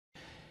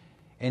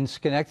In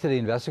Schenectady,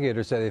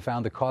 investigators say they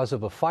found the cause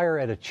of a fire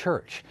at a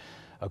church.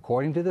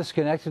 According to the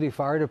Schenectady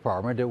Fire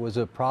Department, it was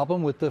a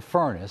problem with the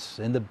furnace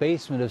in the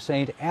basement of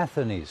St.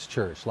 Anthony's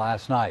Church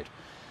last night.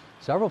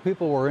 Several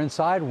people were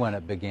inside when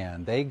it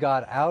began. They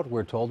got out,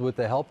 we're told, with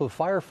the help of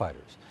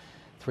firefighters.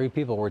 3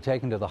 people were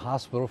taken to the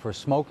hospital for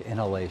smoke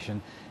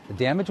inhalation. The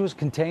damage was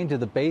contained to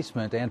the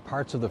basement and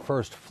parts of the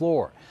first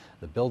floor.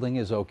 The building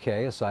is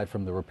okay, aside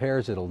from the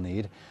repairs it'll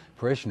need.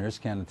 Parishioners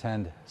can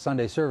attend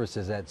Sunday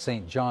services at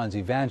St. John's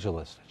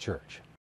Evangelist Church.